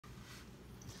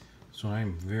So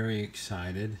I'm very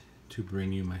excited to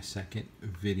bring you my second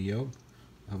video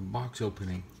of box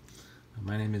opening.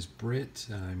 My name is Britt.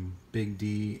 I'm Big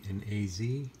D in AZ.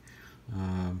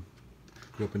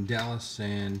 Grew up in Dallas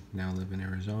and now live in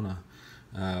Arizona.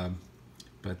 I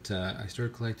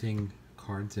started collecting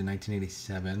cards in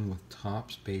 1987 with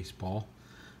Topps Baseball.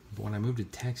 But when I moved to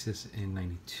Texas in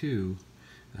 '92,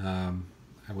 I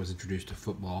was introduced to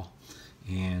football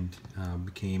and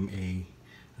became a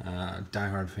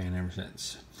diehard fan ever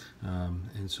since.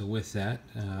 And so with that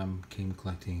came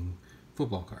collecting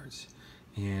football cards.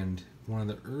 And one of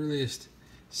the earliest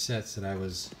sets that I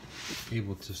was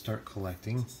able to start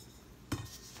collecting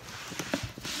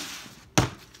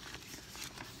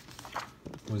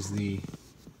was the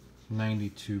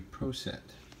 '92 Pro Set.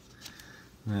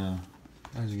 Now,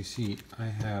 as you can see, I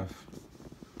have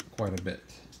quite a bit.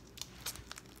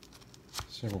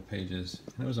 Several pages,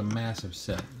 and it was a massive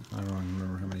set. I don't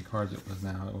remember how many cards it was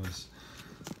now. It was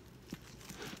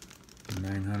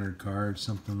 900 cards,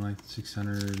 something like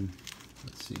 600,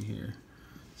 let's see here,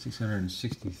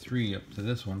 663 up to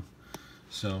this one.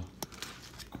 So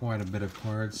quite a bit of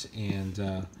cards, and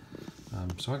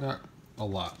so I got a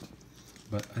lot,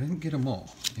 but I didn't get them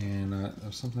all, and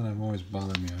that's something I've always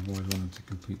bothered me. I've always wanted to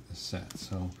complete this set,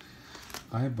 so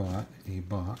I bought a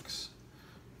box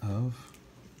of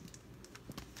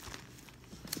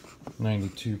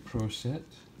 '92 Pro Set,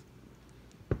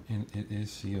 and it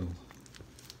is sealed.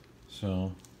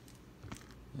 So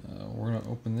we're gonna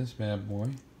open this bad boy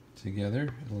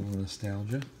together. A little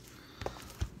nostalgia,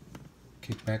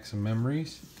 kick back some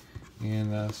memories,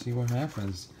 and see what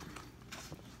happens.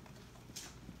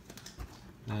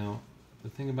 Now, the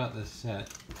thing about this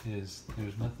set is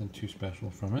there's nothing too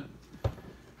special from it.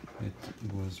 It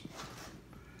was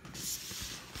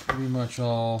pretty much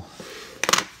all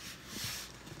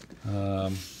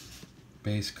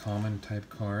base common type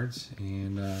cards,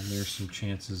 and there's some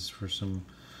chances for some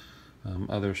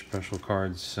other special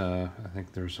cards. I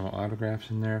think there's some autographs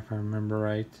in there if I remember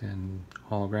right, and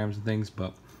holograms and things,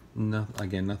 but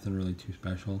again, nothing really too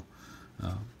special.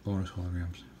 Bonus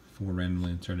holograms, 4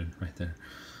 randomly inserted right there.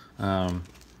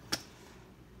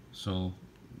 So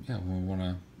yeah, we'll want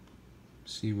to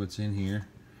see what's in here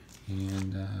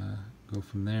and go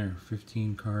from there.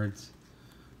 15 cards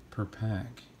per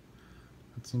pack.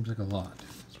 That seems like a lot,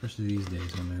 especially these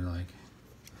days when they're like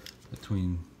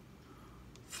between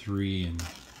 3 and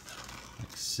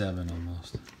like 7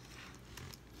 almost.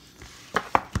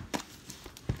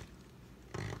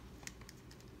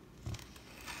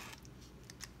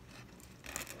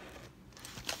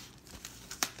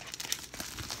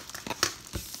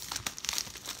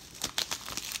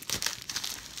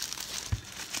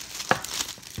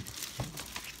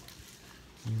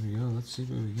 Here we go, let's see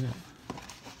what we get.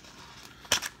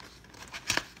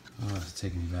 Oh, it's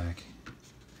taking me back.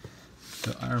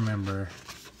 So I remember,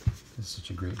 this is such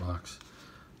a great box.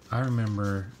 I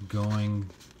remember going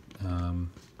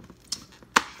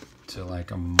to like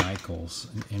a Michaels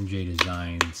and MJ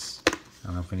Designs. I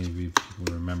don't know if any of you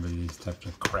people remember these types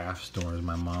of craft stores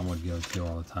my mom would go to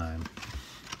all the time.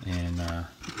 And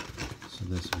so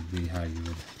this would be how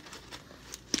you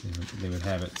they would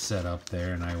have it set up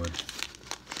there, and I would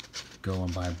go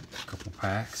and buy a couple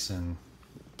packs, and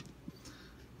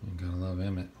you gotta love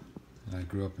Emmett. I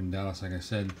grew up in Dallas, like I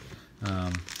said.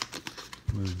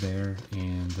 Moved there,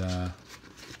 and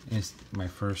it's my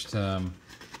first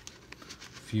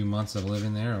few months of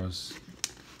living there.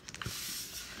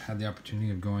 Had the opportunity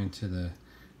of going to the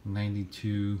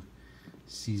 '92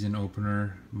 season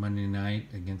opener Monday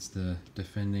night against the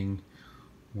defending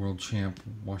world champ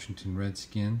Washington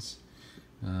Redskins,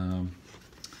 and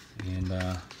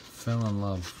fell in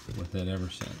love with it ever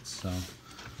since. So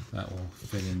that will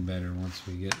fit in better once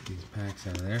we get these packs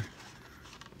out of there.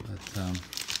 But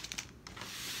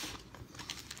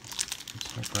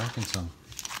let's start cracking some.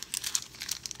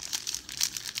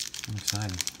 I'm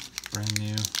excited. Brand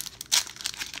new.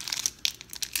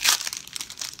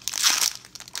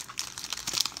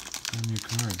 Brand new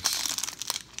cards.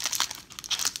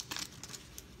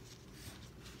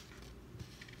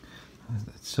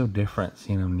 It's so different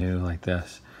seeing them new like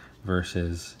this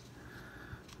versus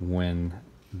when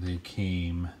they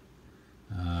came,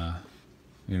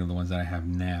 you know, the ones that I have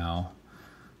now.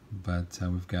 But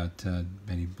we've got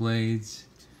Betty Blades,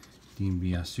 Dean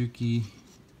Biasuki,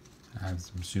 I'm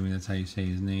assuming that's how you say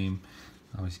his name.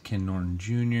 Obviously Ken Norton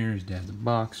Jr., his dad's a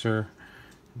boxer,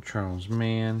 Charles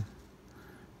Mann,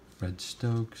 Fred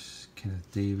Stokes, Kenneth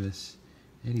Davis,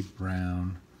 Eddie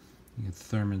Brown. You got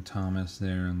Thurman Thomas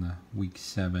there on the Week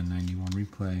 7 '91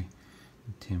 replay,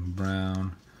 Tim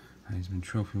Brown, Heisman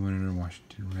Trophy winner,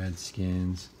 Washington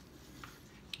Redskins.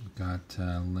 We've got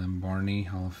Lem Barney,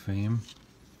 Hall of Fame,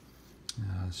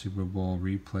 Super Bowl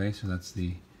replay. So that's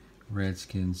the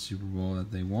Redskins Super Bowl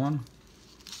that they won,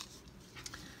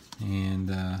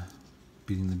 and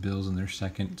beating the Bills in their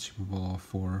second Super Bowl of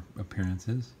 4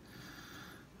 appearances.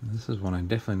 And this is one I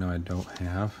definitely know I don't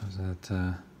have. Is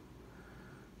that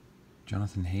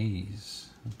Jonathan Hayes?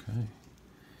 Okay.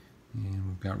 And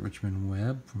we've got Richmond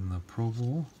Webb from the Pro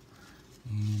Bowl.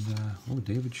 And,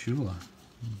 David Shula,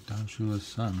 Don Shula's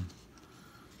son.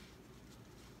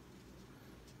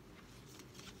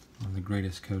 One of the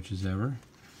greatest coaches ever.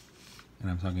 And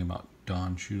I'm talking about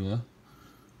Don Shula.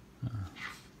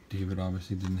 David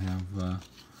obviously didn't have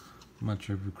much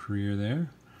of a career there.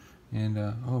 And,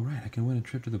 right, I can win a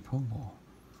trip to the Pro Bowl.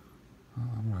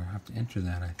 I'm going to have to enter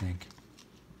that, I think.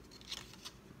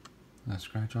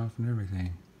 Scratch off and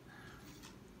everything.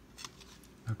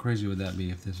 How crazy would that be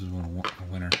if this was a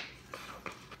winner?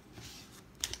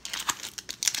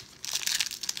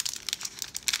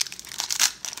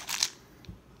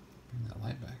 Bring that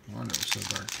light back. No wonder it was so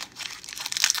dark.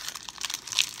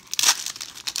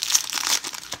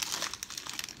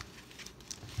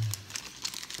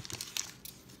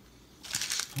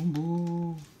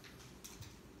 Boo.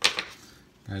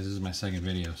 Guys, this is my second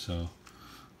video, so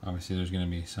obviously there's going to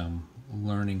be some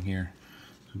learning here.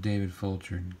 So David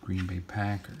Fulcher, Green Bay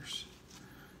Packers.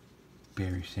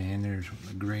 Barry Sanders, one of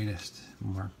the greatest.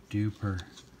 Mark Duper.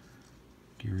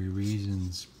 Gary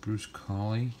Reasons, Bruce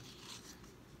Colley.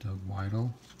 Doug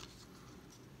Weidel.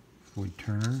 Floyd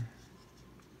Turner.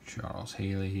 Charles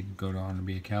Haley, he'd go on to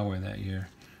be a Cowboy that year,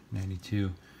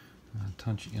 92.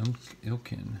 Tunch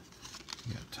Ilkin.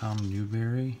 You got Tom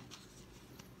Newberry.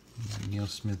 You got Neil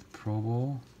Smith Pro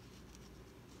Bowl.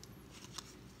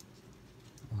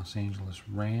 Los Angeles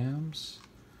Rams.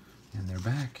 And they're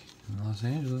back in Los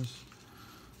Angeles.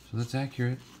 So that's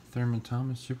accurate. Thurman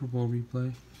Thomas Super Bowl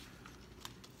replay.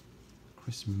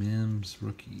 Chris Mims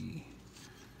rookie.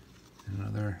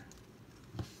 Another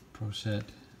pro set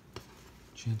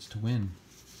chance to win.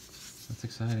 That's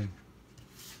exciting.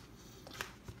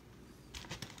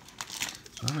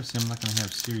 So obviously I'm not going to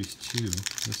have Series 2.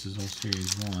 This is all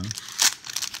Series 1.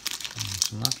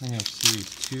 So I'm not going to have Series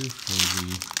 2 for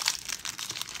the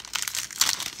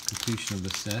completion of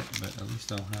the set, but at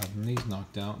least I'll have these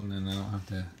knocked out, and then I don't have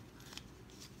to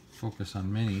focus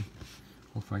on many.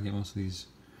 Hopefully I get most of these.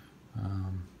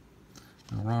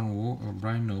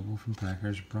 Brian Noble from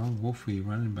Packers, Brian Wolfe,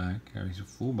 running back. He's a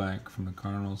fullback from the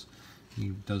Cardinals. He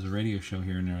does a radio show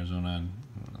here in Arizona, and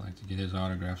I like to get his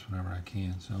autographs whenever I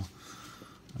can. So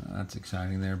that's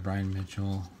exciting there. Brian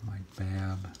Mitchell, Mike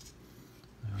Babb.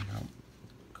 I got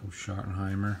Coach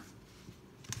Schottenheimer.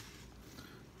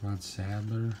 Rod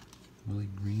Sadler, Willie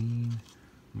Green,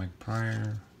 Mike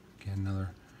Pryor, again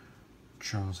another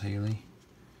Charles Haley,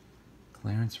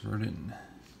 Clarence Verdon,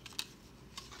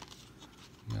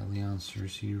 you got Leon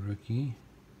Searcy rookie,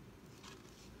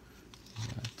 you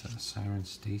got Siren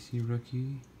Stacy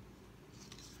rookie,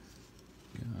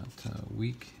 you got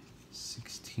week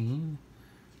 16,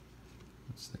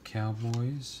 that's the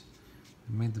Cowboys,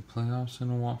 they made the playoffs in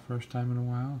a while, first time in a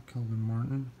while, Kelvin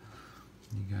Martin.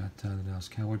 You got the Dallas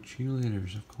Cowboy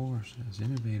cheerleaders, of course, as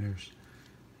innovators,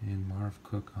 and Marv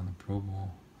Cook on the Pro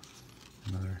Bowl.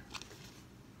 Another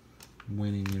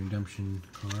winning redemption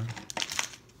card.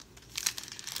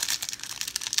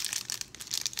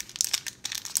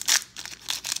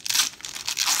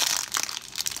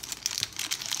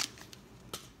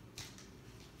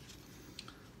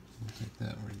 We'll take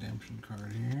that redemption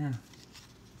card here.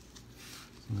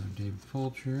 Another David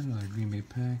Fulcher, another Green Bay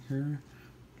Packer.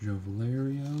 Joe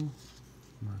Valerio,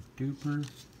 Mark Duper,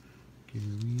 Gary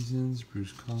Reasons,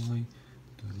 Bruce Colley,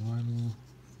 Doug Weidel,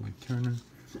 Floyd Turner,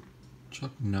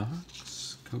 Chuck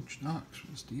Knox, Coach Knox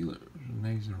from the Steelers, and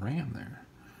he's a Ram there.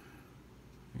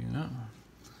 You know.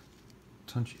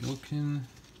 Tunch Ilkin,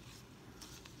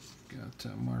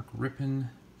 got Mark Rippon,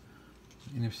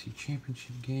 NFC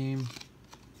Championship game,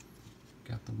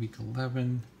 got the Week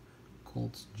 11,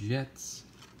 Colts Jets.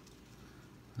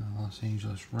 Los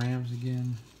Angeles Rams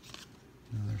again.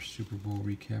 Another Super Bowl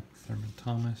recap with Thurman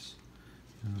Thomas.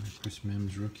 Another Chris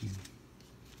Mims rookie.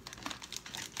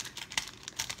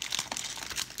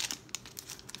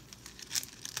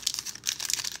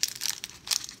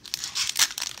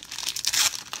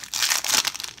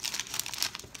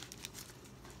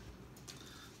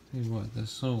 Tell you what,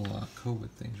 this whole COVID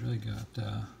thing's really got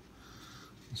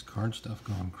this card stuff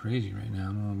going crazy right now. I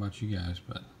don't know about you guys,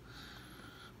 but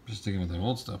I'm just sticking with the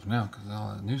old stuff now because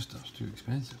all that new stuff's too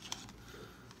expensive.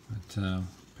 But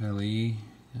Pele,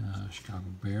 Chicago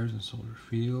Bears and Soldier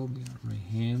Field. We got Ray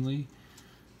Handley.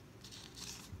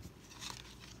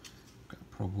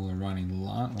 Got Pro Bowler Ronnie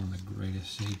Lott, one of the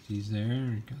greatest safeties there.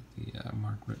 You got the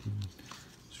Mark Rippon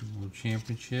Super Bowl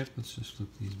championship. Let's just flip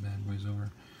these bad boys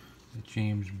over. Got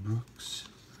James Brooks.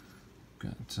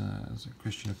 Got is it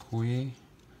Christian Okoye.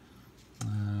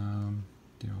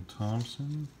 Daryl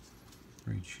Thompson.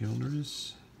 Ray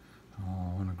Childress.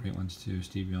 Oh, one of the great ones too.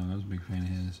 Steve Young. I was a big fan of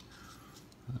his.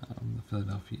 The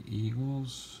Philadelphia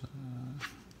Eagles.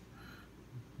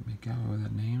 Make out what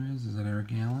that name is. Is that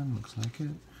Eric Allen? Looks like it.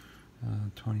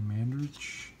 Tony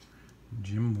Mandrich,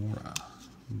 Jim Mora,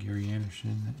 Gary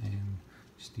Anderson, and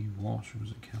Steve Walsh, who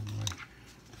was a Cowboy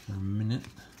for a minute.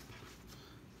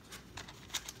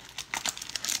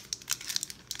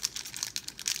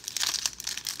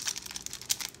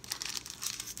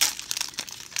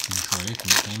 And Troy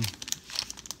Aikman.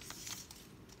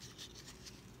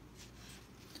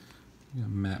 We got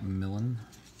Matt Millen,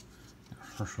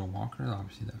 Herschel Walker,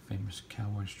 obviously that famous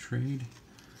Cowboys trade.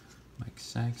 Mike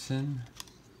Saxon,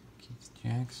 Keith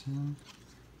Jackson,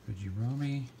 Reggie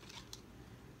Robbie.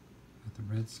 Got the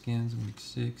Redskins in week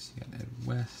 6. You got Ed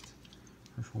West,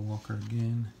 Herschel Walker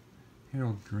again,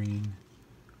 Harold Green,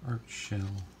 Art Shell.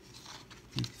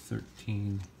 Week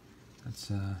 13.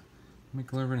 That's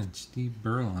Mick Levin and Steve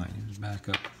Berline, who's back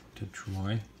up to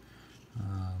Troy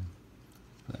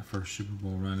for that first Super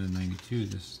Bowl run in '92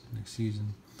 this next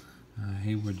season.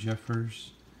 Haywood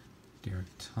Jeffers, Derek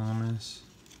Thomas,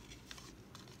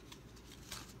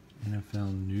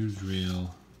 NFL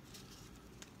Newsreel.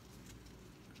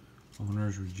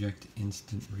 Owners reject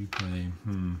instant replay.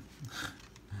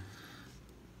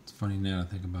 It's funny now to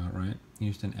think about, right?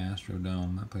 Houston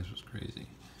Astrodome, that place was crazy.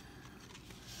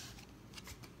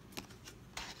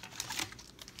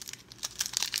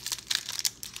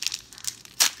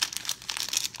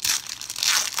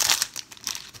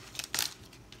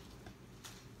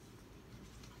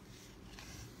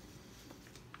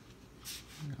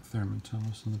 Thurman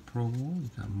Thomas in the Pro Bowl. You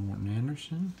got Morton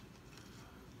Anderson.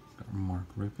 Got Mark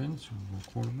Rippon, Super Bowl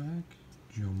quarterback.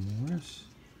 Joe Morris.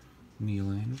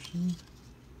 Neil Anderson.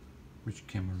 Rich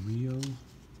Camarillo.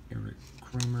 Eric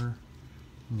Kramer.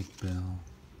 Nick Bell.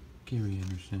 Gary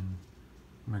Anderson.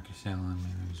 Marcus Allen,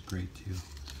 man, he was great too.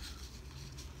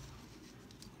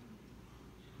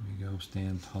 There we go,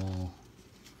 Stan Tall.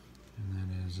 And that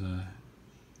is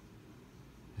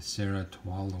Sarah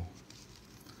Tualo.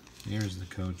 Here's the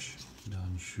coach,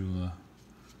 Don Shula.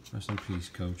 Rest in peace,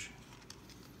 coach.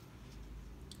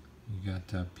 You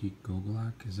got Pete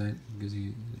Gogolak. Is that because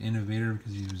he's an innovator?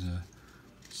 Because he was a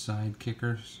side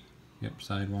kicker? Yep,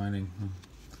 side winding.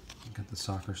 Got the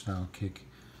soccer style kick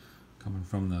coming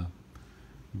from the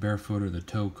barefoot or the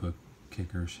toe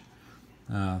kickers.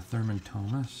 Thurman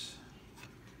Thomas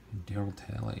and Daryl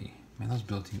Talley. Man, those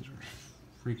Bill teams were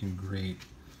freaking great.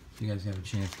 If you guys have a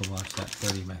chance to watch that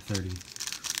 30 by 30.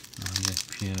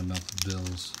 ESPN about the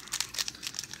Bills.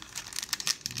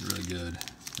 Really good.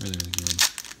 Really, really good.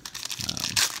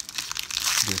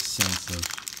 Get a sense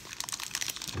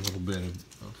of a little bit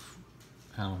of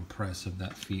how impressive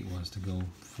that feat was to go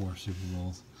 4 Super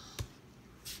Bowls.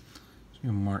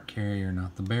 Mark Carrier,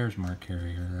 not the Bears Mark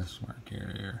Carrier, that's Mark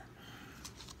Carrier.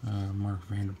 Mark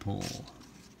Vanderpool,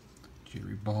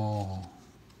 Jerry Ball,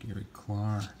 Gary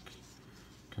Clark,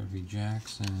 Kirby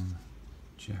Jackson,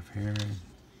 Jeff Herod,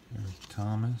 Eric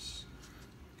Thomas.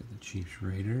 Got the Chiefs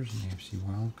Raiders in the AFC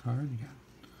wild card. You got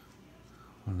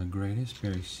one of the greatest,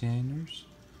 Barry Sanders.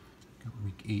 Got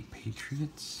week 8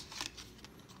 Patriots.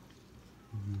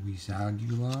 Luis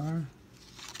Aguilar.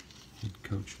 Head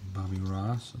coach Bobby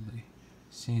Ross of the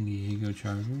San Diego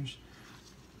Chargers.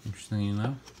 Interestingly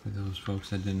enough, for those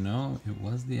folks that didn't know, it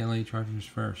was the LA Chargers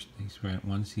first. They spent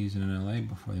 1 season in LA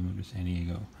before they moved to San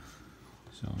Diego.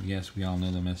 So yes, we all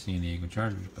know them as San Diego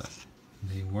Chargers, but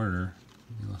they were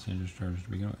the Los Angeles Chargers to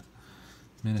begin with.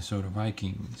 Minnesota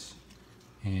Vikings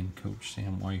and Coach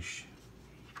Sam Weish.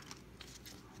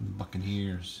 The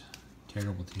Buccaneers,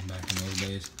 terrible team back in those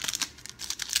days.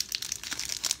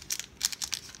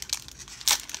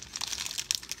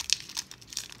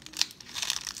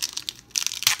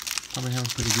 Probably have a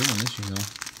pretty good one this year though.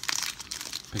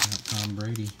 Picking up Tom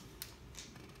Brady.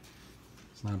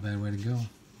 It's not a bad way to go.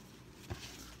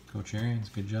 Coach Arians,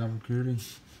 good job recruiting.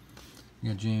 You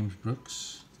got James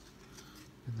Brooks.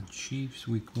 Got the Chiefs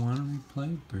week 1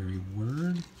 replay. Barry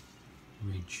Word.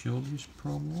 Ray Childress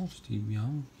Pro Bowl. Steve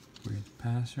Young, great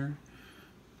passer.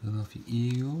 Philadelphia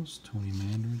Eagles. Tony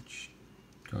Mandrich.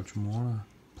 Coach Mora.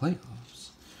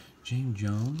 Playoffs. James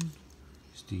Jones.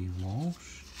 Steve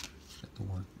Walsh. Got the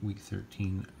week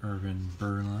 13 Irvin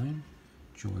Berline.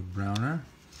 Joy Browner.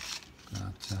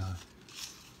 Got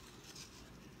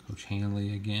Coach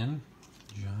Hanley again.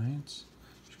 Giants.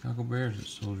 Chicago Bears at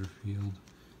Soldier Field.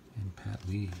 And Pat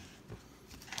Lee.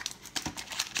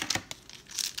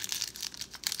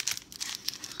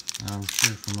 I'm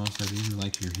sure for most of you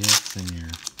like your hits and your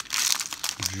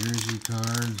jersey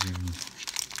cards and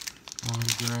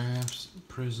autographs,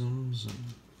 prisms,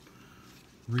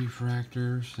 and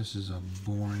refractors. This is a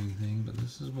boring thing, but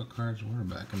this is what cards were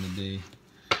back in the day.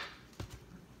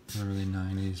 Early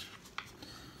 90s.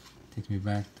 Takes me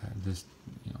back to just,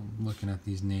 looking at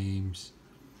these names.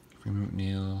 Freeman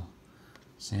McNeil,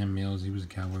 Sam Mills, he was a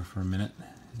Cowboy for a minute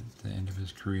at the end of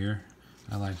his career.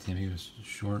 I liked him. He was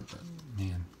short, but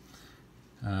man.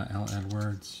 Al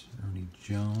Edwards, Ernie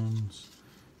Jones,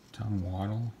 Tom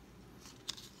Waddle,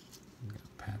 we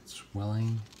got Pat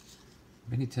Swelling,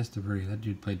 Vinny Testaverde, that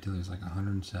dude played till he was like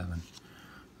 107.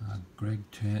 Greg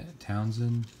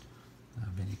Townsend,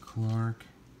 Vinny Clark,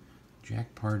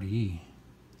 Jack Pardee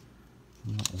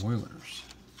from the Oilers.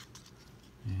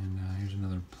 And here's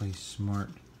another Play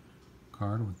Smart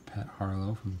card with Pat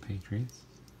Harlow from the Patriots.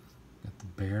 Got the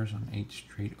Bears on 8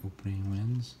 straight opening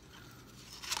wins.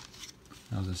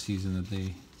 That was a season that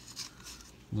they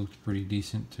looked pretty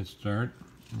decent to start,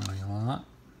 running a lot.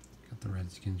 Got the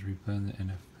Redskins replay in the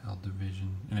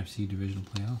NFC division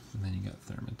playoff, and then you got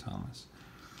Thurman Thomas.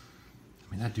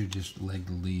 I mean, that dude just legged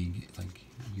the league like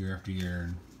year after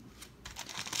year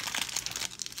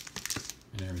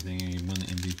and everything. He won the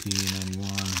MVP in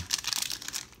 '91.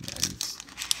 Yeah,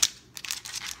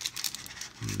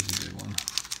 he was a good one.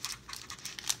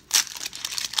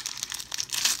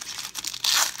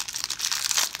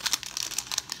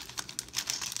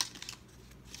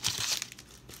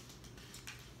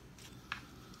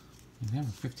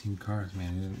 Having 15 cards,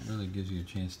 man, it really gives you a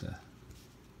chance to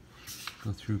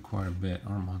go through quite a bit.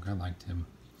 Armonk, I liked him.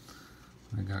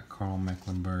 I got Carl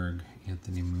Mecklenburg,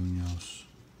 Anthony Munoz,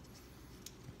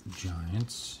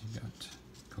 Giants. You got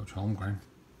Coach Holmgren,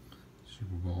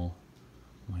 Super Bowl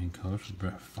winning coach with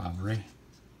Brett Favre.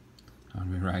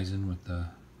 Andre Rison with the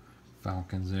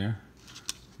Falcons there.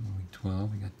 Week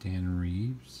 12, we got Dan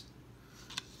Reeves,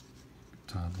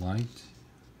 Todd Light.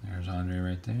 There's Andre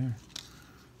right there.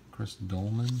 Chris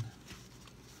Dolman.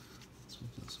 Let's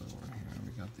flip this over here.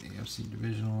 We got the AFC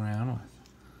divisional round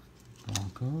with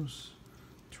Broncos.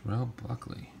 Terrell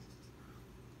Buckley.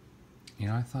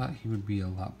 I thought he would be a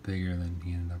lot bigger than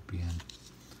he ended up being.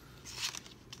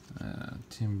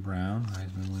 Tim Brown,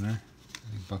 Heisman winner. I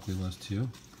think Buckley was too.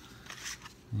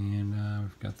 And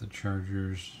we've got the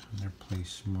Chargers and their Play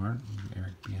Smart.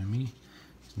 Eric Bieniemy.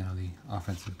 He's now the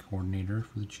offensive coordinator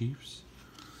for the Chiefs.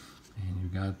 And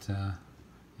you've got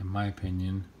in my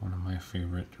opinion, one of my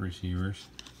favorite receivers,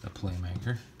 the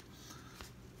Playmaker.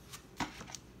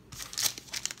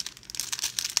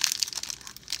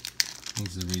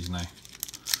 He's the reason I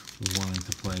wanted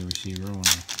to play receiver when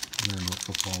I learned what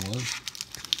football was.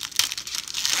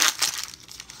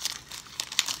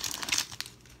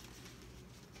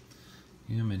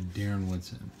 Him and Darren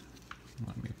Woodson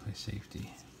wanted me to play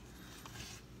safety.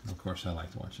 And of course, I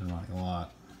liked watching Ronnie a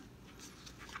lot.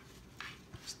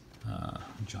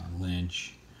 John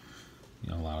Lynch,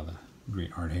 a lot of the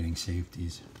great hard-hitting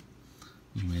safeties.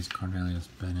 Anyways, Cornelius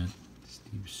Bennett,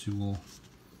 Steve Sewell,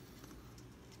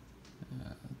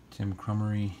 Tim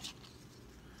Crummery.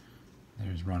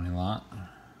 There's Ronnie Lott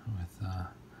with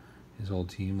his old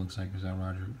team. Looks like, is that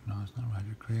Roger? No, it's not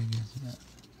Roger Craig, is it?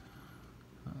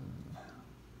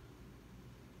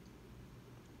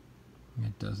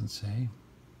 It doesn't say,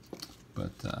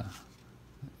 but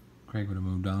Craig would have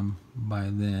moved on by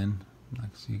then.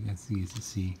 It's easy to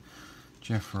see.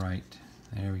 Jeff Wright,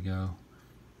 there we go.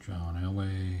 John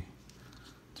Elway.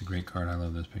 It's a great card. I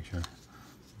love this picture.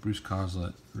 Bruce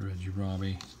Coslett, Reggie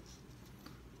Robbie,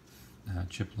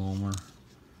 Chip Lomer,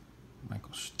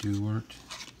 Michael Stewart.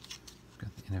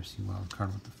 Got the NFC wild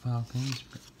card with the Falcons.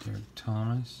 Got Derek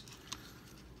Thomas,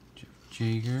 Jeff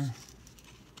Jager,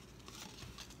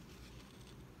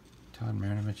 Todd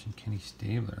Marinovich, and Kenny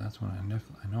Stabler. That's one I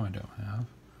know I don't have.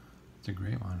 It's a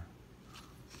great one.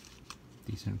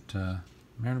 Decent.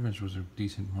 Marinovich was a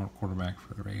decent quarterback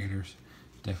for the Raiders.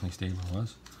 Definitely Stabler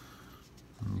was.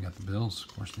 And we got the Bills,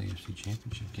 of course, the AFC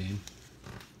Championship game.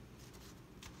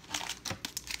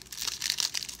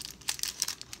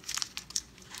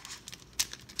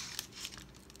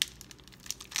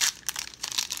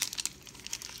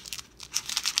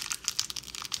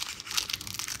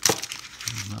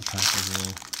 Not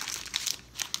packable.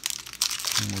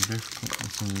 More difficult than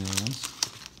some of the other ones.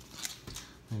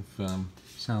 If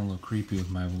sound a little creepy with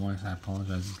my voice, I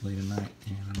apologize. It's late at night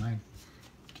and my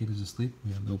kid is asleep.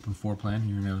 We have the open floor plan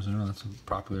here in Arizona. That's a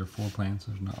popular floor plan,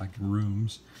 so there's not like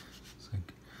rooms. It's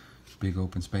like big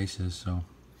open spaces, so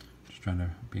just trying to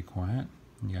be quiet.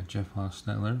 You got Jeff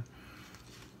Hostetler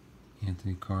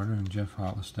Anthony Carter and Jeff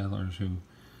Hostetler, who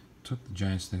took the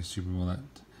Giants to the Super Bowl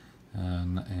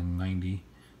in '90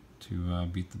 to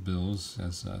beat the Bills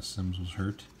as Sims was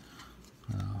hurt.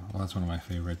 Well, that's one of my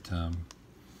favorite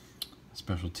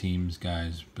special teams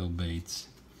guys, Bill Bates.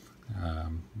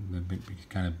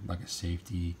 Kind of like a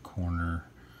safety corner,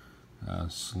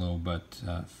 slow but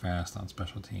fast on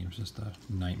special teams, just a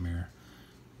nightmare.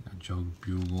 Joe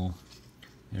Bugle.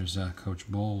 There's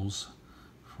Coach Bowles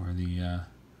for the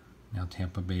now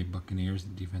Tampa Bay Buccaneers,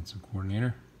 the defensive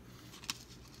coordinator.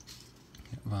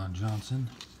 Von Johnson,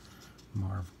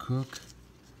 Marv Cook,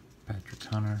 Patrick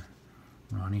Hunter,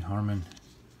 Ronnie Harmon.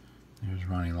 There's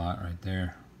Ronnie Lott right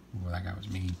there. Boy, that guy was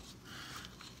mean.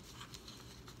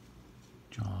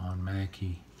 John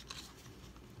Mackey.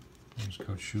 There's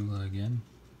Coach Shula again.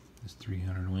 His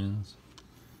 300 wins.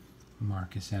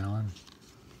 Marcus Allen.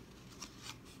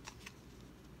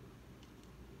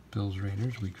 Bills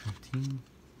Raiders, week 15.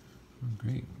 Oh,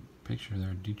 great picture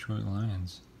there, Detroit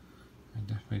Lions. I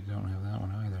definitely don't have that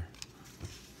one either.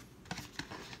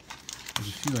 There's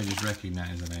a few I just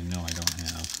recognize that I know I don't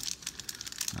have.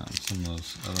 Some of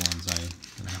those other ones I'm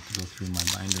going to have to go through my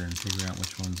binder and figure out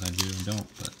which ones I do and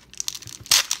don't. But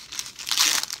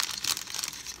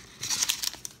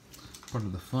part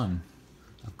of the fun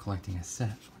of collecting a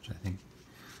set, which I think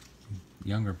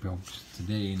younger folks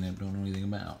today don't know anything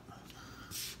about.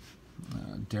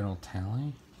 Daryl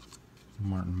Talley,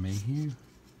 Martin Mayhew,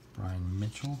 Brian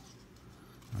Mitchell.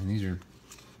 I mean, these are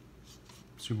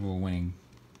Super Bowl winning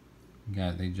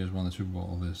guys. They just won the Super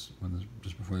Bowl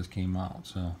just before this came out.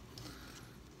 So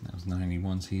that was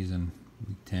 '91 season,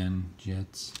 week 10,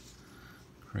 Jets.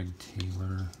 Craig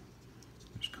Taylor.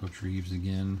 There's Coach Reeves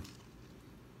again.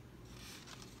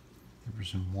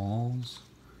 Everson Walls.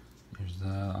 There's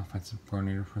the offensive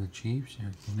coordinator for the Chiefs,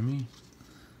 Eric Bieniemy.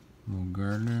 Mo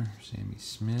Gardner, Sammy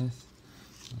Smith.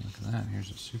 Look at that.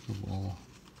 Here's a Super Bowl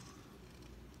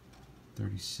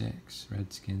 36.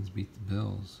 Redskins beat the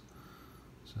Bills.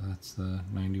 So that's the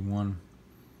 '91.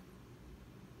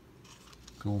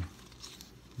 Cool.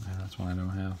 That's one I don't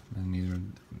have.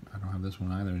 And I don't have this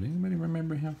one either. Did anybody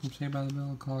remember him from Saved by the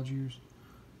Bell college years?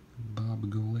 Bob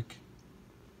Golick.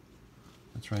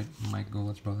 That's right, Mike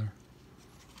Golick's brother.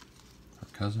 Or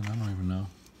cousin, I don't even know.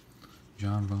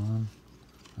 John Vaughn.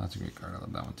 That's a great card. I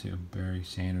love that one too. Barry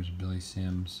Sanders, Billy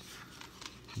Sims.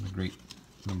 The great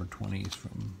number 20s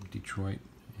from Detroit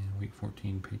and week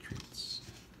 14 Patriots.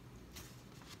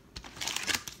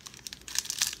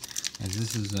 As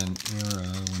this is an era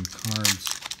when cards,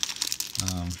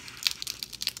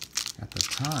 at the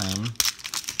time,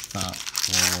 thought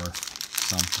were worth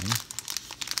something.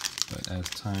 But as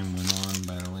time went on,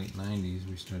 by the late 90s,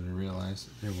 we started to realize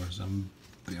that there were some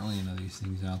billion of these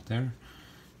things out there.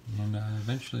 And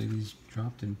eventually these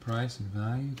dropped in price and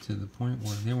value to the point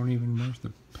where they weren't even worth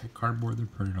the cardboard they're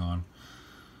printed on.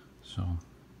 So,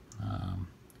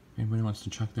 if anybody wants to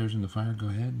chuck theirs in the fire, go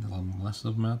ahead. The less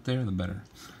of them out there, the better.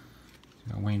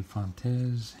 So got Wayne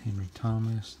Fontes, Henry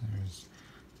Thomas, there's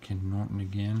Ken Norton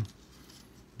again,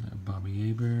 Bobby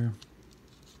Aber,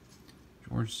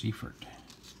 George Seifert,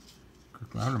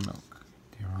 Kirk Loudermilk,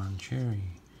 Deron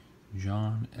Cherry,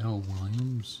 John L.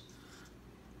 Williams,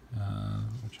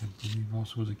 which I believe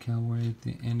also was a Cowboy at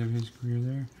the end of his career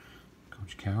there.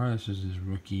 Coach Cowher, this is his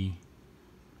rookie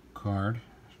card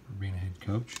for being a head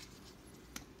coach.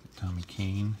 Tommy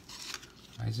Kane,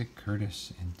 Isaac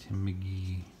Curtis, and Tim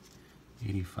McGee,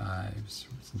 85s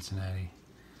from Cincinnati.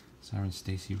 Siren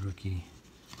Stacy rookie.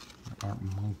 Art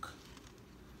Monk.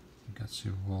 We got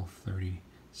Super Bowl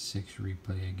 36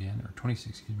 replay again, or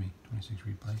 26, excuse me, 26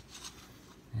 replay.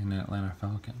 And the Atlanta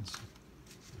Falcons.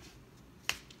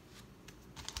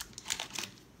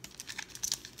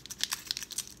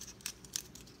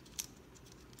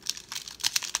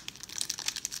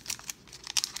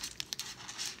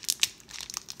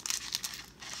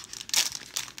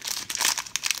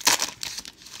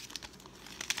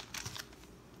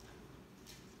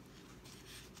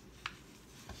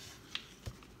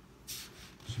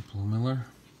 Paul Miller,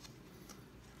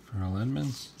 Pharrell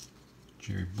Edmonds,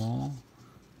 Jerry Ball,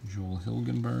 Joel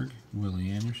Hilgenberg, Willie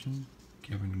Anderson,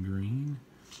 Kevin Green,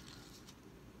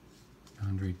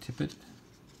 Andre Tippett,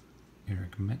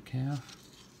 Eric Metcalf,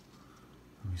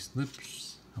 Louis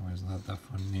Lips, I always thought that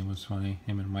funny name was funny,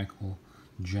 him and Michael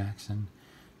Jackson,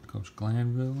 Coach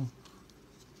Glanville,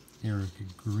 Eric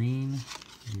Green,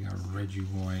 you got Reggie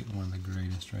White, one of the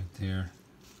greatest right there,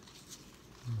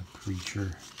 the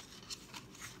Preacher.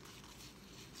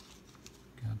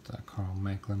 Got Carl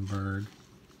Mecklenburg.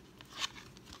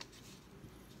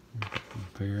 The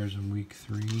Bears in week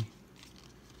 3. And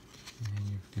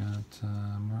you've got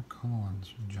Mark Collins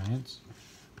from Giants.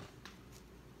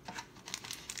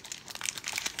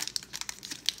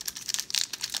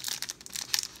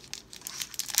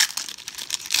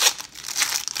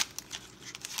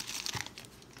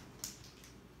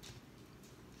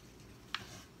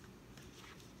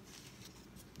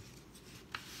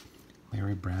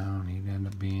 Corey Brown, he'd end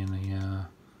up being a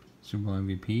Super Bowl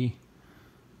MVP.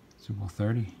 Super Bowl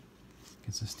 30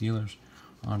 against the Steelers.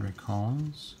 Andre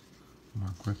Collins,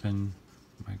 Mark Rippon,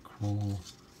 Mike Kroll,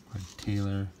 Greg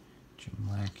Taylor, Jim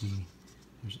Lackey.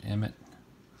 There's Emmett,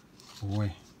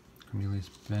 Boy, Cornelius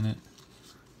Bennett,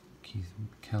 Keith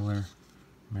Keller,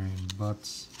 Marion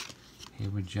Butts,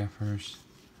 Haywood Jeffers,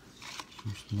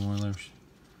 Houston Oilers.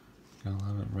 Gotta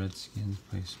love it. Redskins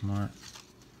play smart.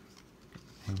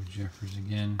 Haywood Jeffers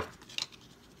again.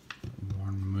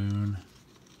 Warren Moon.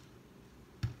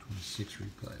 26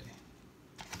 replay.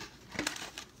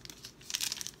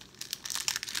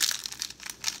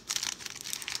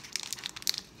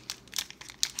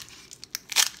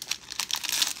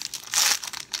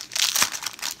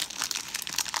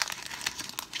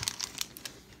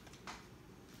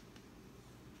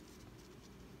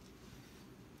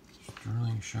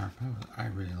 Sterling Sharp. I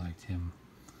really liked him.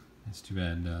 It's too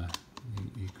bad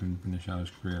he couldn't finish out his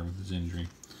career with his injury.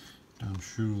 Don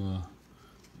Shula,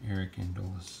 Eric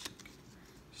Andolis,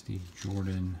 Steve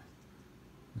Jordan.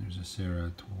 There's a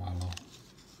Sarah Tawalo.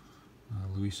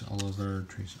 Luis Oliver,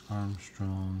 Trace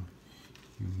Armstrong,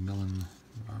 Hugh Millen,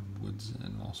 Rod Woods,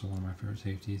 and also one of my favorite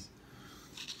safeties.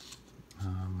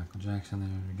 Michael Jackson, there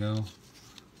we go.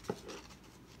 Got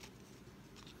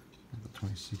the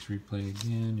 26 replay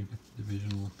again. You've got the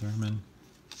divisional Thurman,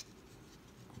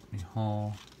 Courtney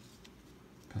Hall,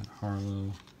 Pat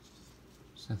Harlow,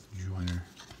 Seth Joyner.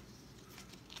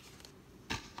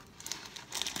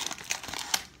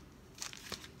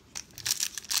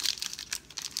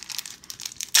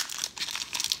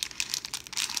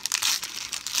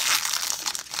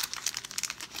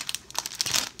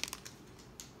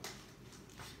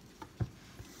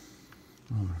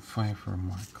 Norman Pfeiffer,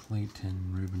 Mark Clayton,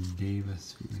 Reuben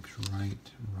Davis, Felix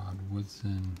Wright, Rod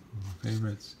Woodson, my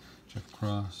favorites, Jeff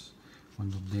Cross,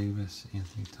 Wendell Davis,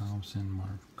 Anthony Thompson,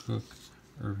 Marv Cook,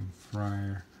 Irving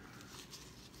Fryer,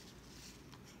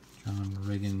 John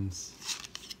Riggins,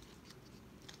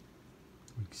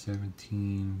 Week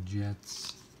 17,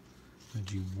 Jets,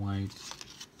 Reggie White,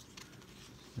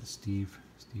 Steve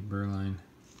Berline,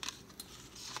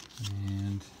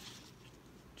 and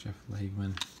Jeff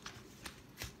Lageman.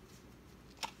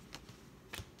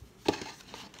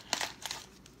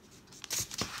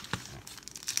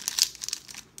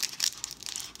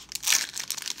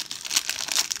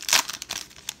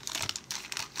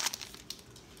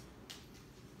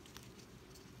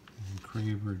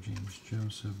 Craver, James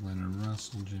Joseph, Leonard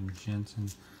Russell, Jim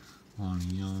Jensen, Lonnie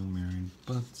Young, Marion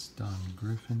Butts, Don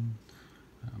Griffin,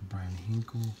 Brian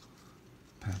Hinkle,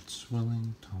 Pat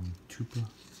Swilling, Tom Tupa,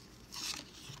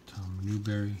 Tom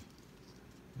Newberry,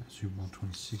 Super Bowl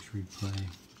 26 replay,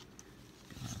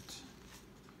 got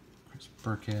Chris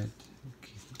Burkett,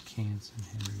 Keith McCanson,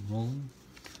 Henry Rowland.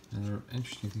 And the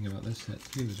interesting thing about this set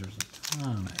too is there's a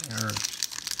ton of errors.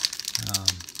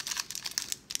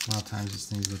 A lot of times it's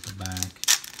things with the back,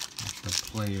 like the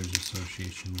Players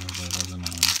Association logo wasn't on the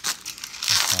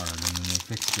card, and then they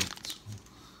fixed it. So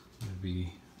there'd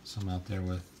be some out there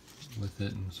with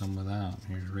it and some without.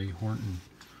 Here's Ray Horton,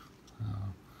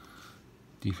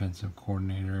 defensive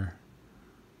coordinator.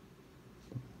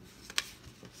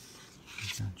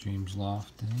 We've got James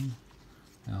Lofton,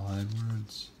 Al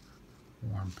Edwards,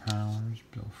 Warren Powers,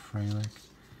 Bill Fralick,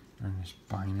 Ernest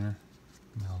Biner,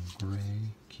 Mel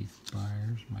Gray, Keith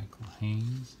Byers, Michael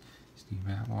Haynes, Steve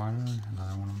Atwater,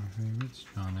 another one of my favorites,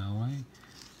 John Elway,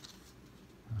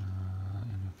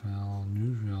 NFL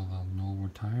Newsreel, Noel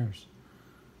retires.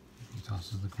 He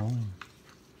tosses the coin.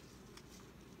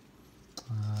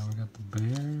 We got the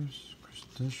Bears, Chris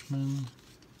Dishman,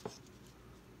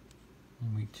 in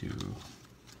week 2.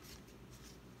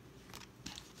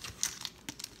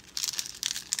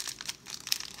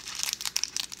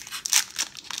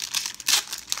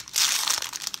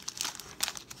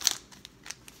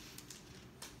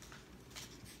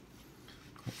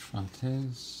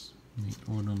 Fontes, Nate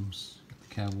Odoms, got the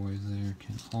Cowboys there,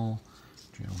 Ken Hall,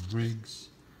 Gerald Briggs,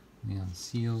 Leon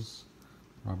Seals,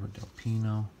 Robert Del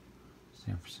Pino,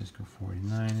 San Francisco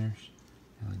 49ers,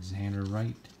 Alexander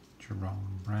Wright,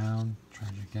 Jerome Brown,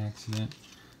 tragic accident,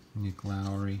 Nick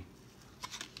Lowry,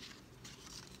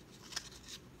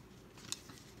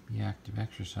 Be Active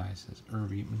Exercise, says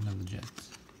Irv Eatman of the Jets.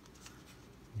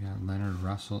 We got Leonard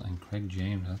Russell and Craig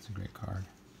James, that's a great card.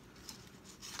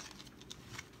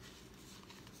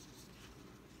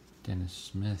 Dennis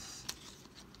Smith,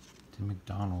 Tim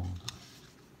McDonald,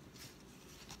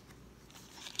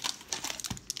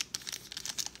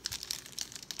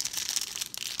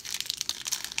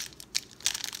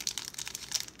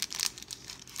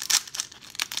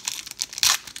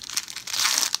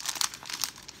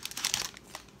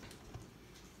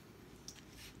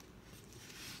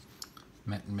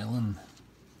 Matt Millen,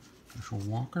 Herschel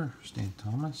Walker, Stan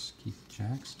Thomas, Keith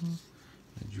Jackson,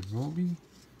 Ed Jarobi,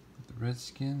 the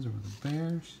Redskins over the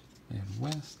Bears, Ed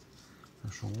West,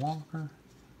 Herschel Walker,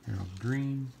 Harold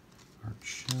Green, Art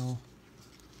Shell,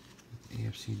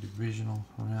 AFC Divisional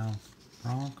Round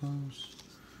Broncos,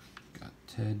 got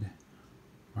Ted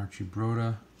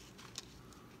Marchibroda,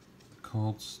 the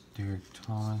Colts, Derek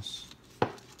Thomas.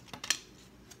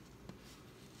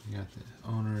 You got the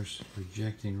owners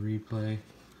rejecting replay,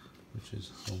 which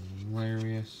is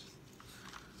hilarious.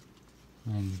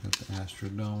 And you got the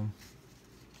Astrodome.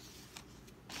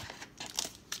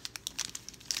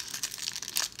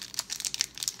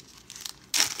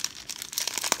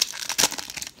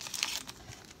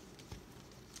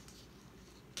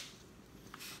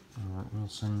 Robert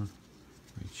Wilson,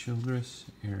 Ray Childress,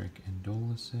 Eric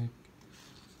Endolsek,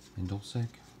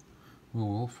 Will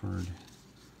Wilford,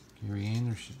 Gary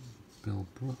Anderson, Bill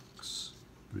Brooks,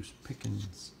 Bruce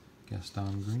Pickens,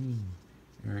 Gaston Green,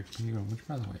 Eric Pegram, which,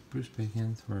 by the way, Bruce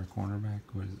Pickens for a cornerback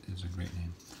is a great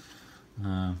name.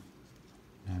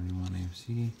 91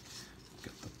 AFC,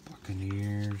 got the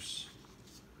Buccaneers,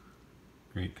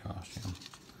 great costume,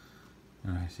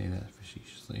 and I say that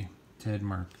facetiously. Ted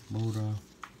Marchibroda,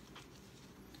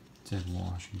 Ted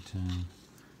Washington,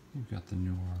 you've got the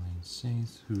New Orleans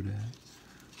Saints, who dat,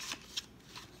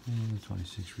 and the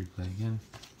 26 replay again.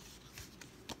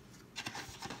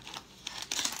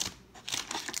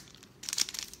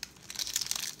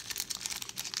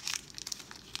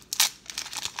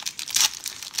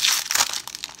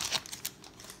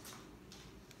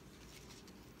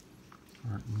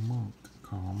 Art Monk,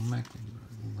 Carl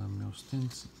Mecklenburg, Lemuel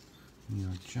Stinson, New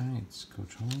York Giants,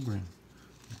 Coach Holmgren,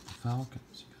 the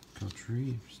Falcons, Coach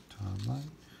Reeves, Todd Light,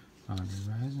 Andre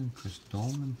Rison, Chris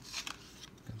Dolman,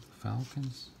 got the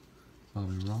Falcons,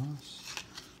 Bobby Ross,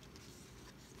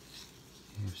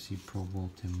 AFC Pro Bowl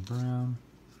Tim Brown,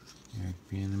 Eric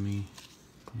Bieniemy,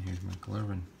 and here's Michael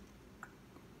Irvin.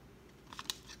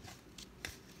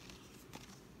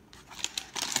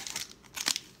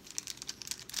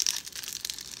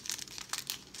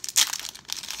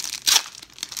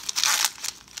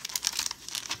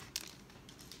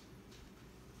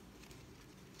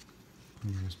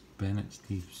 Here's Bennett,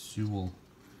 Steve Sewell,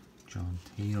 John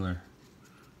Taylor,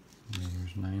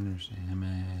 Raiders, Niners,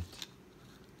 Emmett.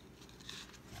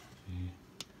 You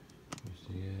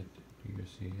see it? Do you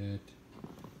see it?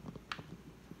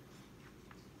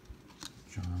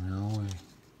 John Elway,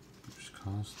 Bruce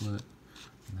Consulate,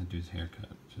 and that dude's haircut,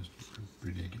 just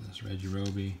ridiculous. Reggie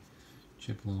Roby,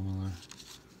 Chip Lohmiller,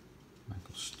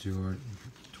 Michael Stewart,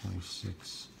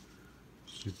 26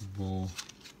 Super Bowl.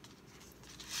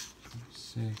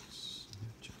 26,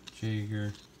 Chuck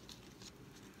Jager,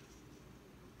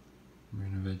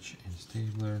 Marinovich and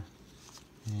Stabler,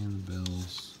 and the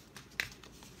Bills.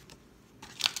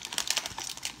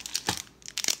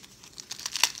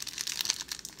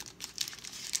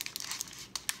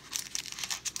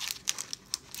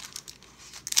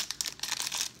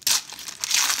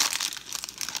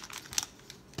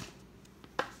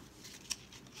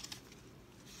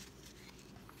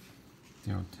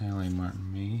 Daryl Talley,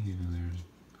 Martin Mayhew, there's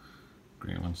a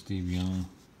great one, Steve Young,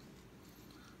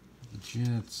 the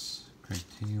Jets, Craig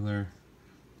Taylor,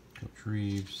 Coach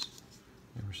Reeves,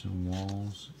 Everson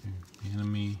Walls, Eric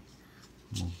Bieniemy,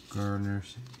 Mo Gardner,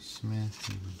 Sandy Smith,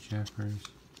 David Jeffers,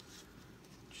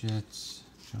 Jets,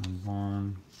 John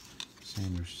Vaughn,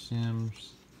 Sanders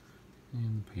Sims,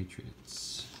 and the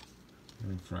Patriots.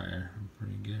 Aaron Fryer, I'm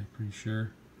pretty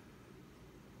sure.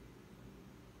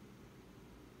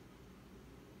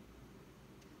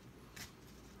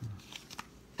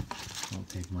 Won't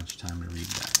take much time to read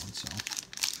that one, so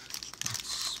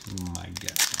that's my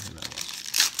guess on who that was.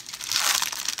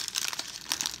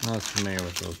 I'm not familiar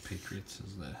with those Patriots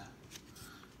as the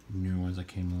new ones that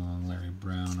came along: Larry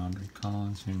Brown, Andre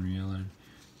Collins, Henry Ellard,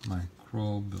 Mike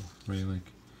Crow, Bill Fralick,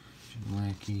 Jim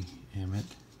Lackey,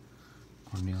 Emmett,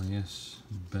 Cornelius,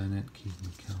 Bennett, Keith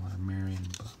McKellar, Marion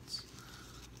Butts.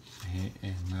 And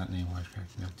that name always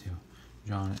cracked me up too.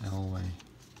 John Elway.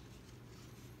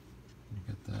 You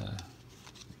got the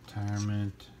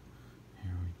retirement,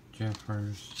 Harry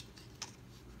Jeffers,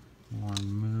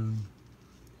 Warren Moon,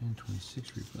 and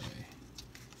 26 replay.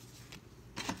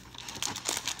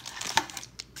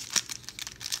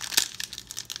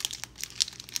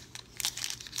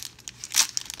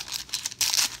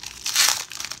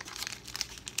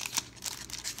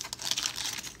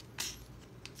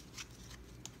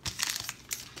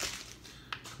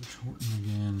 Coach Horton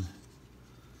again.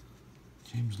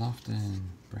 James Lofton,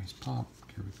 Bryce Pop,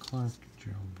 Kerry Clark,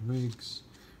 Gerald Briggs,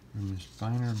 Ernest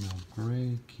Biner, Mel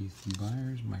Gray, Keith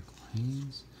Byers, Michael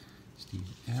Haynes, Steve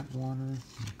Atwater,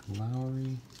 Nick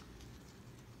Lowry,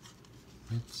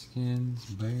 Redskins,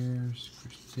 Bears,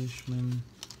 Chris Dishman,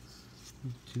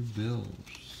 2 Bills.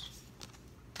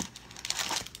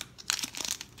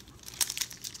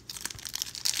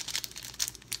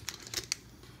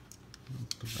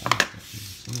 Put that up there so you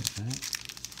can see it,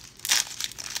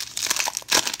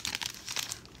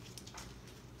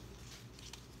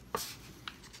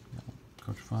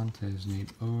 Coach Fontes,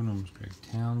 Nate Odums, Greg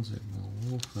Townsend, Will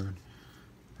Wolford,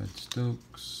 Fred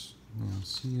Stokes, Leon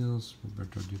Seals,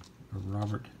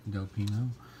 Robert Del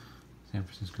Pino, San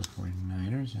Francisco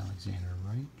 49ers, Alexander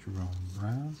Wright, Jerome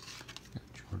Brown, got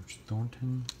George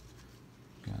Thornton,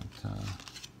 got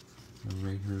the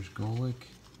Raiders Golick.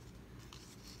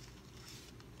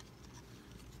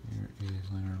 Here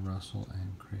is Leonard Russell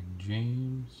and Craig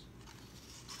James.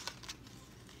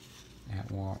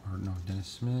 Dennis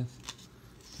Smith,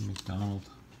 Tim McDonald.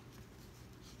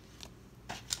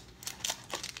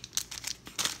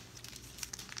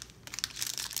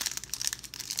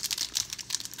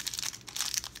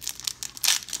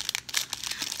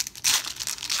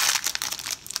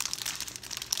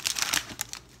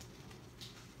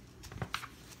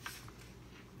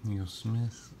 Neil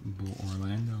Smith, Bo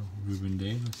Orlando, Ruben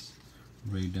Davis,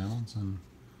 Ray Donaldson.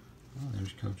 Oh,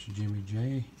 there's Coach Jimmy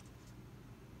J.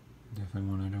 Definitely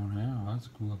one I don't have. That's a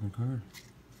cool looking card.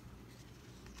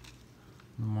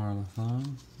 Lamar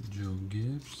Latham, Joe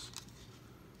Gibbs,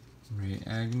 Ray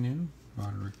Agnew,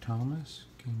 Roderick Thomas,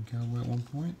 King Cowboy at one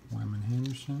point, Wyman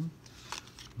Henderson,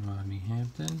 Rodney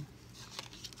Hampton,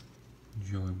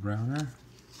 Joey Browner,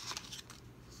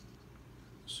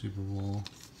 Super Bowl,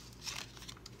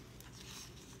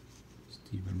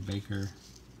 Stephen Baker,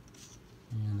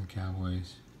 and the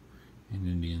Cowboys and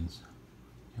Indians.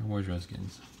 Cowboys,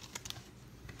 Redskins.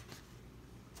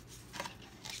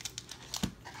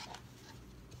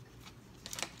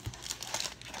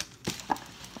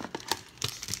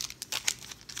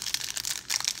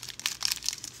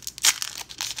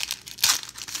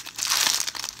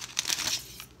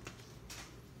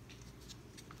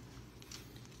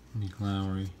 Nick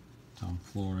Lowry, Tom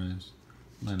Flores,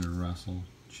 Leonard Russell,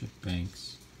 Chip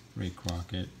Banks, Ray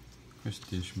Crockett, Chris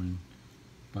Dishman,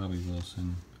 Bobby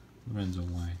Wilson, Lorenzo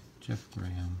White, Jeff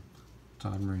Graham,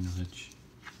 Todd Marinovich,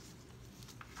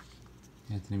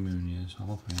 Anthony Munoz,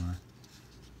 Hall of Famer,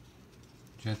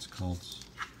 Jets Colts,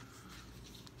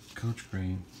 Coach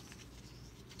Green,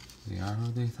 they are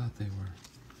who they thought they were,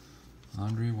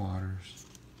 Andre Waters,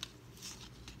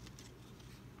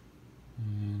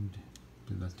 and I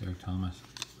believe that's Derek Thomas,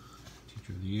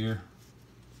 Teacher of the Year.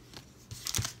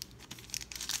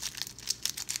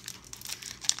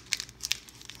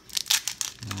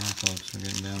 Now, folks, we're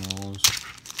getting down to all those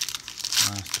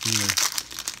last year.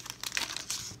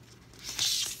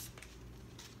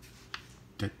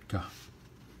 Ditka,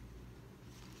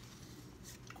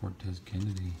 Cortez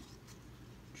Kennedy,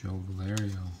 Joe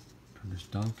Valerio, Curtis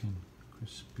Duncan,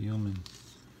 Chris Spielman,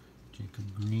 Jacob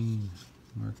Green,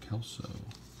 Mark Kelso,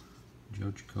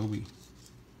 Joe Jacoby,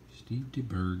 Steve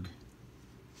DeBerg.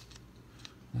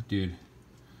 That dude,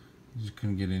 he just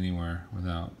couldn't get anywhere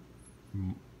without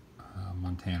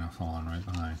Montana falling right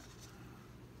behind.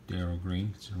 Darrell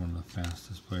Green, considered one of the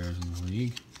fastest players in the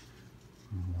league.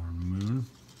 Warren Moon.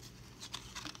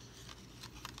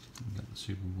 We got the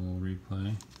Super Bowl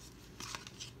replay.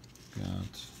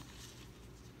 Got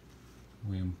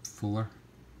William Fuller.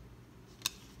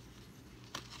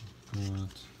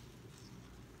 Got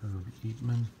Herb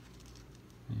Eatman.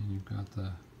 And you've got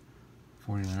the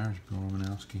 49ers, Bill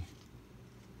Romanowski.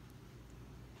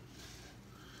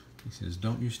 He says,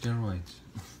 don't use steroids.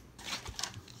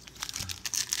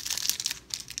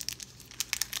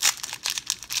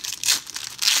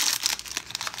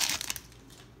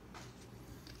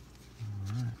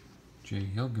 Alright. Jay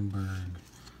Hilgenberg.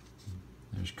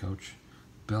 There's Coach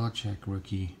Belichick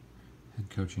rookie. Head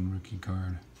coaching rookie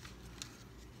card.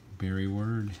 Barry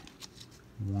Word.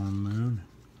 Warren Moon.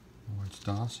 Lawrence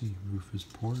Dossie. Rufus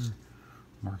Porter.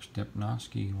 Mark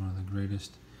Stepnoski, one of the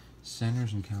greatest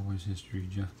centers in Cowboys history.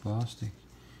 Jeff Bostic,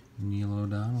 Neil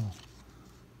O'Donnell,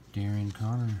 Darian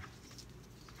Connor,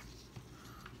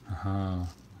 the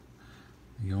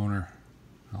owner,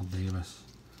 Al Davis.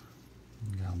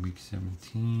 We got week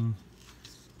 17,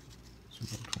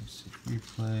 Super Bowl 26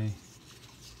 replay.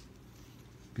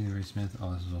 Billy Ray Smith.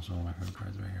 Oh, this is also one of my favorite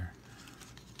cards right here.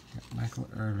 Got Michael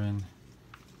Irvin,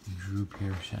 Drew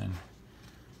Pearson.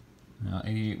 Now,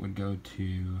 88 would go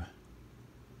to,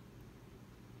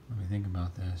 let me think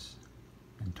about this,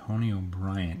 Antonio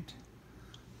Bryant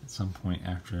at some point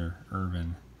after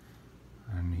Irvin,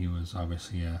 and he was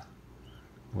obviously a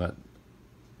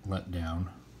let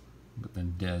down but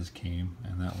then Dez came,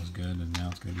 and that was good, and now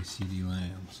it's going to be CeeDee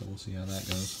Lamb, so we'll see how that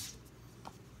goes.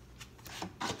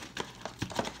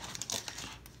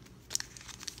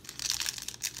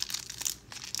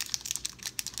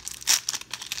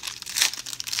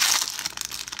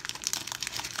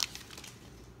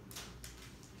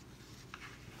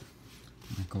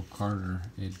 Michael Carter,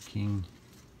 Ed King,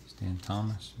 Stan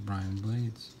Thomas, Brian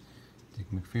Blades, Dick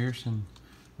McPherson,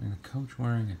 and the coach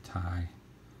wearing a tie.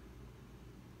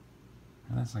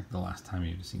 And that's like the last time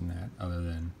you've seen that, other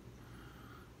than,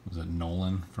 was it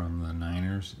Nolan from the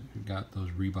Niners who got those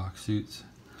Reebok suits?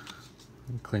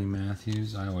 And Clay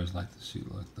Matthews, I always liked the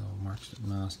suit look though. Mark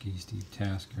Stepnowski, Steve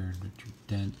Tasker, Richard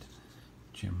Dent,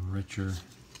 Jim Richer,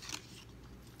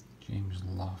 James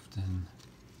Lofton,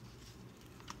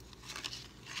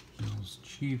 Bills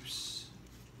Chiefs,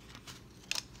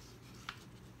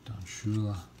 Don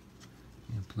Shula,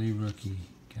 Play rookie,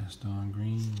 Gaston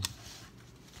Green.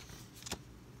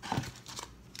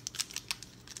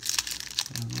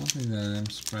 One thing that I'm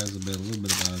surprised a little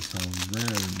bit about is how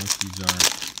rare rookies are.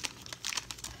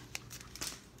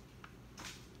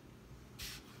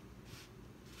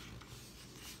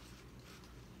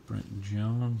 Brent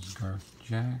Jones, Garth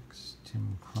Jacks,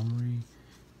 Tim Crumry,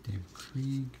 Dave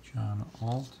Krieg, John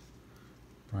Alt,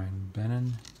 Brian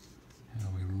Bennon,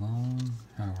 Howie Long,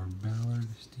 Howard Ballard,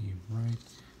 Steve Wright,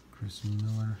 Chris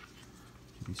Miller,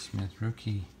 Jimmy Smith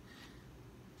rookie.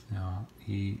 Now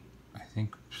he, I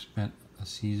think, spent a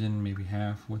season, maybe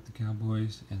half, with the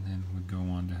Cowboys, and then would go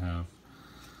on to have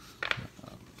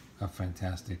a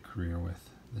fantastic career with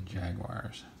the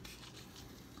Jaguars.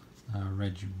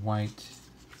 Reggie White.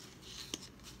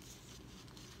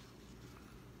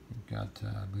 We've got,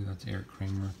 I believe that's Eric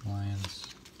Kramer with Lions,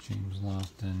 James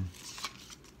Lofton,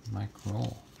 Mike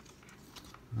Roll.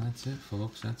 And that's it,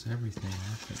 folks. That's everything.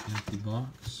 That's an empty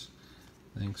box.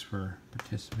 Thanks for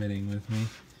participating with me.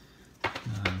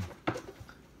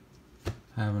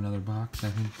 I have another box, I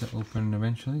think, to open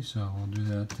eventually, so we'll do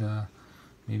that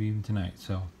maybe even tonight.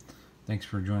 So thanks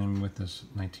for joining me with this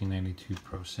 1992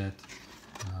 Pro set.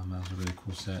 That was a really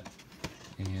cool set,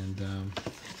 and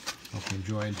hope you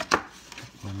enjoyed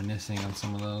reminiscing on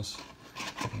some of those,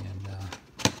 and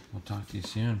we'll talk to you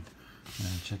soon.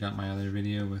 Check out my other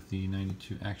video with the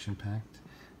 92 Action Packed.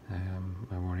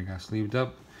 I've already got sleeved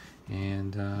up,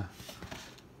 and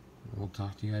we'll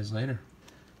talk to you guys later.